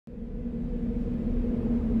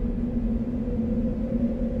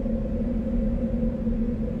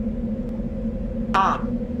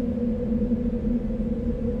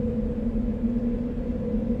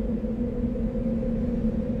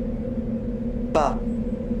Ba.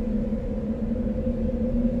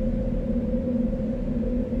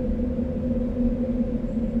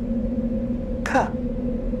 Ka.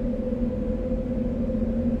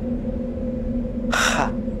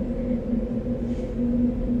 Ha.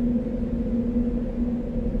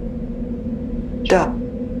 Da.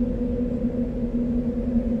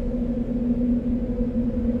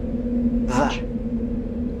 Var.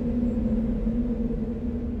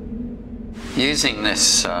 Using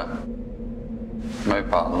this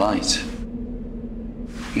mobile light,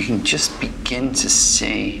 you can just begin to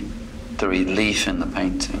see the relief in the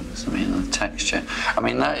paintings. I mean, the texture. I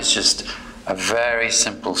mean, that is just a very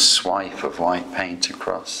simple swipe of white paint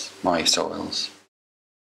across white oils.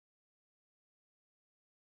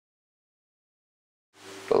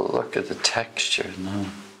 But look at the texture now.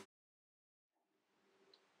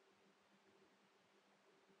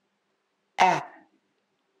 A.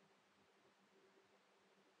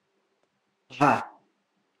 Va.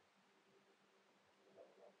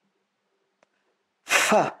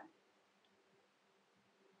 Fa.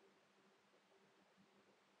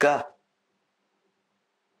 Ga.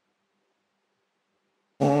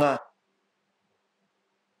 Nga.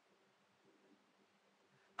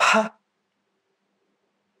 Ha.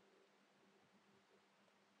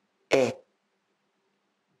 E.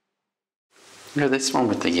 Look at this one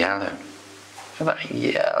with the yellow. Look at that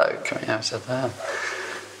yellow coming out of there.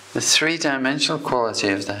 The three-dimensional quality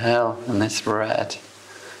of the hill and this red,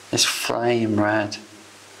 this flame red.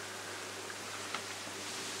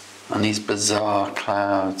 And these bizarre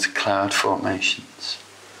clouds, cloud formations.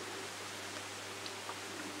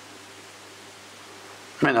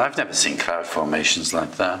 I mean, I've never seen cloud formations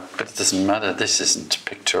like that, but it doesn't matter. This isn't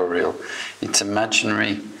pictorial. It's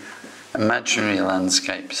imaginary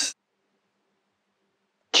landscapes.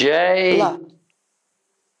 J. La.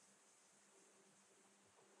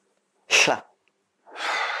 Sha.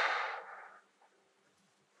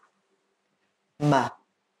 Ma.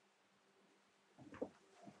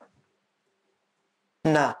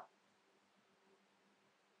 Na.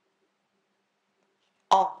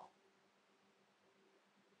 A.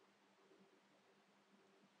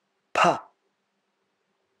 Pa.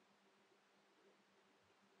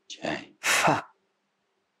 J. Fa.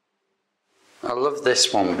 I love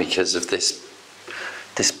this one because of this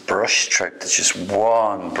brush stroke. There's just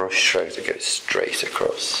one brush stroke that goes straight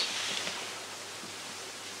across.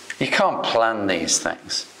 You can't plan these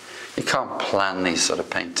things. You can't plan these sort of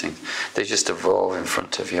paintings. They just evolve in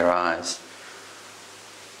front of your eyes.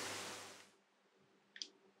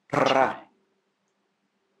 Ra.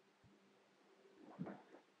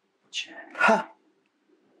 Ha.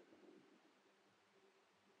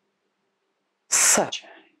 Sa.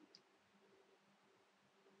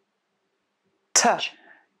 Ta.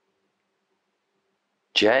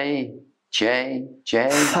 J.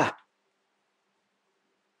 Fa.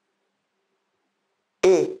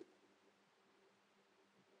 E.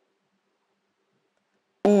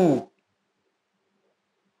 U.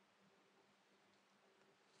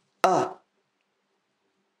 A.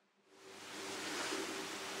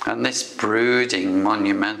 And this brooding,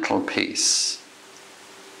 monumental piece,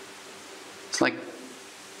 it's like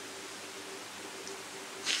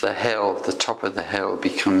the hill, the top of the hill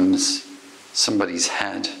becomes somebody's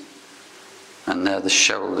head, and they're the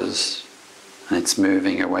shoulders, and it's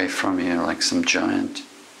moving away from you like some giant.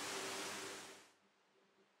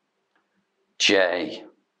 J.